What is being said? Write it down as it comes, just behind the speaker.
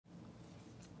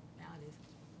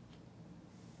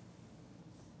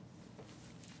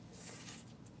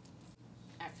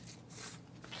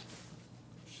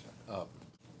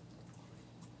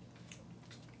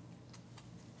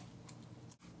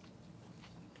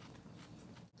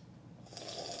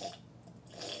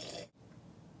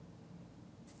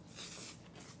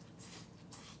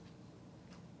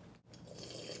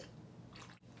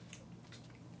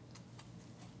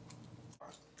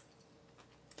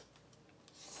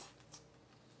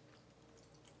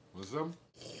Listen.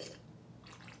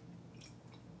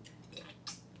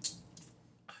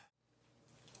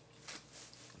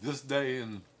 This day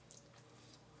in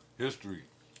history.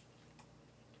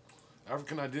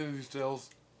 African identity tales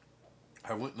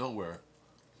have went nowhere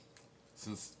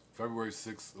since February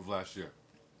 6th of last year.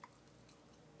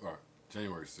 Or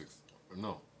January 6th. Or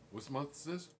no, what month is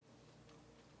this?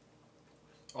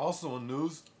 Also in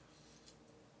news,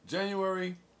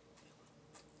 January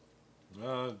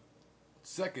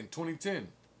 2nd, 2010,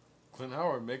 Clint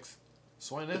Howard makes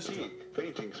swine-esque. Fatigue,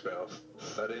 fainting spells,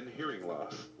 sudden hearing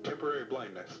loss, temporary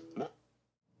blindness.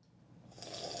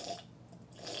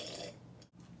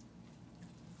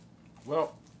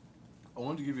 Well, I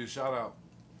wanted to give you a shout out.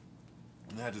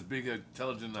 And I had this big,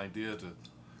 intelligent idea to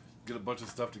get a bunch of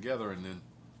stuff together and then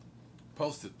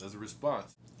post it as a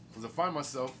response. Because I find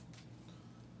myself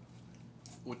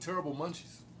with terrible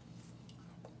munchies.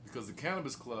 Because the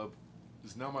Cannabis Club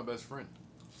is now my best friend.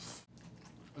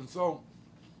 And so,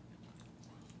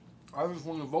 I just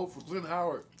want to vote for Clint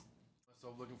Howard.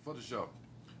 Myself looking for the show.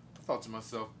 I thought to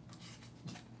myself,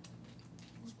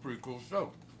 it's a pretty cool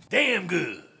show. Damn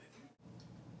good.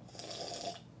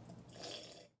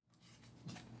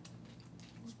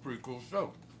 It's a pretty cool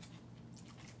show.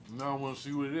 Now I want to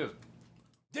see what it is.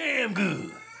 Damn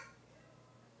good.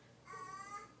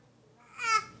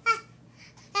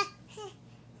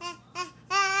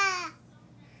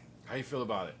 How you feel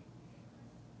about it?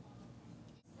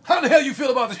 How the hell you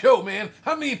feel about the show, man?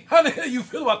 I mean, how the hell you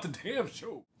feel about the damn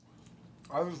show?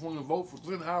 I just want to vote for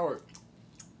Clint Howard.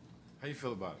 How you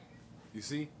feel about it? You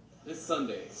see? This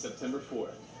Sunday, September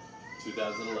 4th,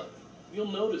 2011. You'll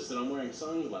notice that I'm wearing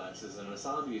sunglasses and it's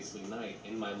obviously night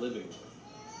in my living room.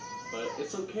 But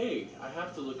it's okay. I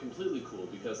have to look completely cool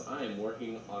because I am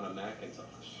working on a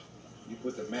Macintosh. You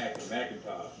put the Mac in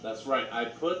Macintosh. That's right. I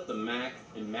put the Mac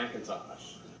in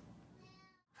Macintosh.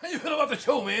 How you feel about the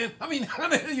show, man? I mean, how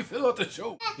the hell you feel about the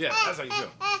show? Yeah, that's how you feel.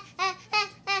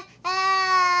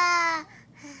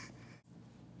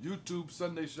 YouTube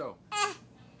Sunday show.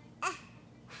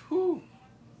 Whew.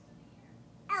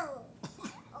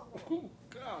 Oh,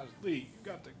 gosh, Lee, you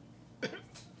got to...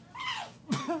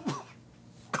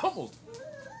 Almost.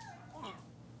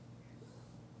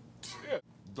 Shit.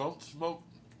 Don't smoke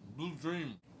Blue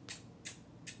Dream.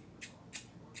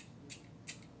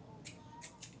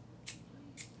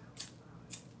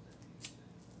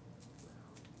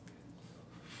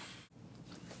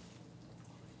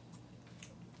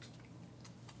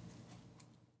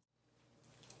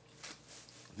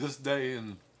 This day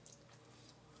in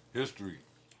history.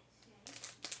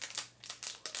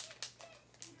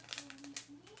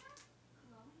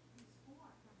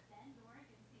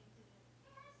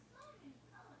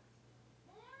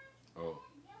 Oh.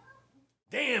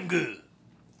 Damn good.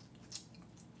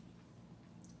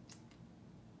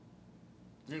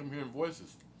 I'm hearing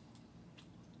voices.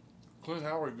 Clint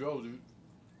Howard, go, dude.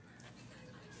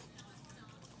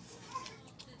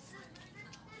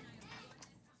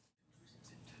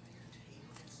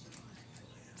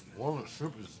 Walnut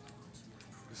shrimp is,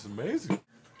 it's amazing.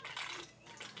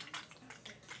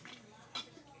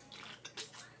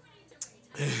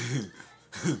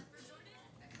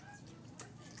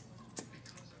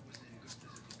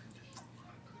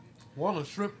 Walnut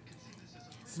shrimp,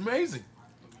 it's amazing.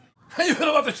 How you feel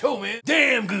about the show, man?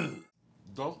 Damn good.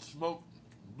 Don't smoke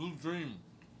Blue Dream.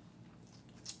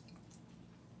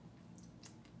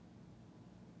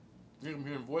 I'm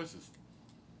hearing voices.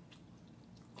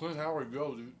 Clint Howard,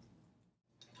 go, dude.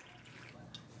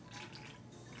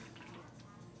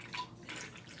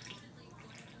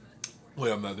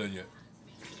 Wait, I'm not done yet.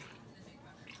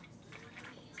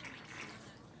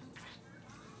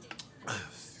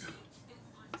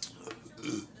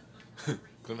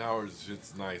 Clint Howard's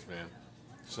shit's nice, man.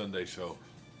 Sunday show.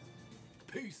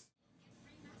 Peace.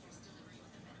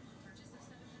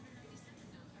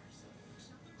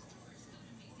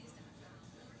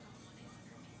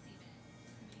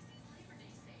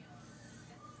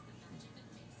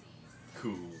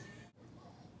 Cool.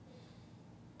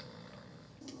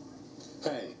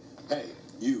 Hey,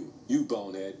 you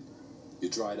bonehead. You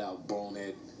dried out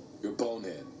bonehead. You're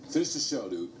bonehead. Finish the show,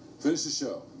 dude. Finish the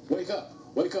show. Wake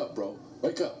up, bro.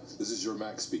 Wake up. This is your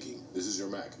Mac speaking. This is your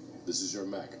Mac.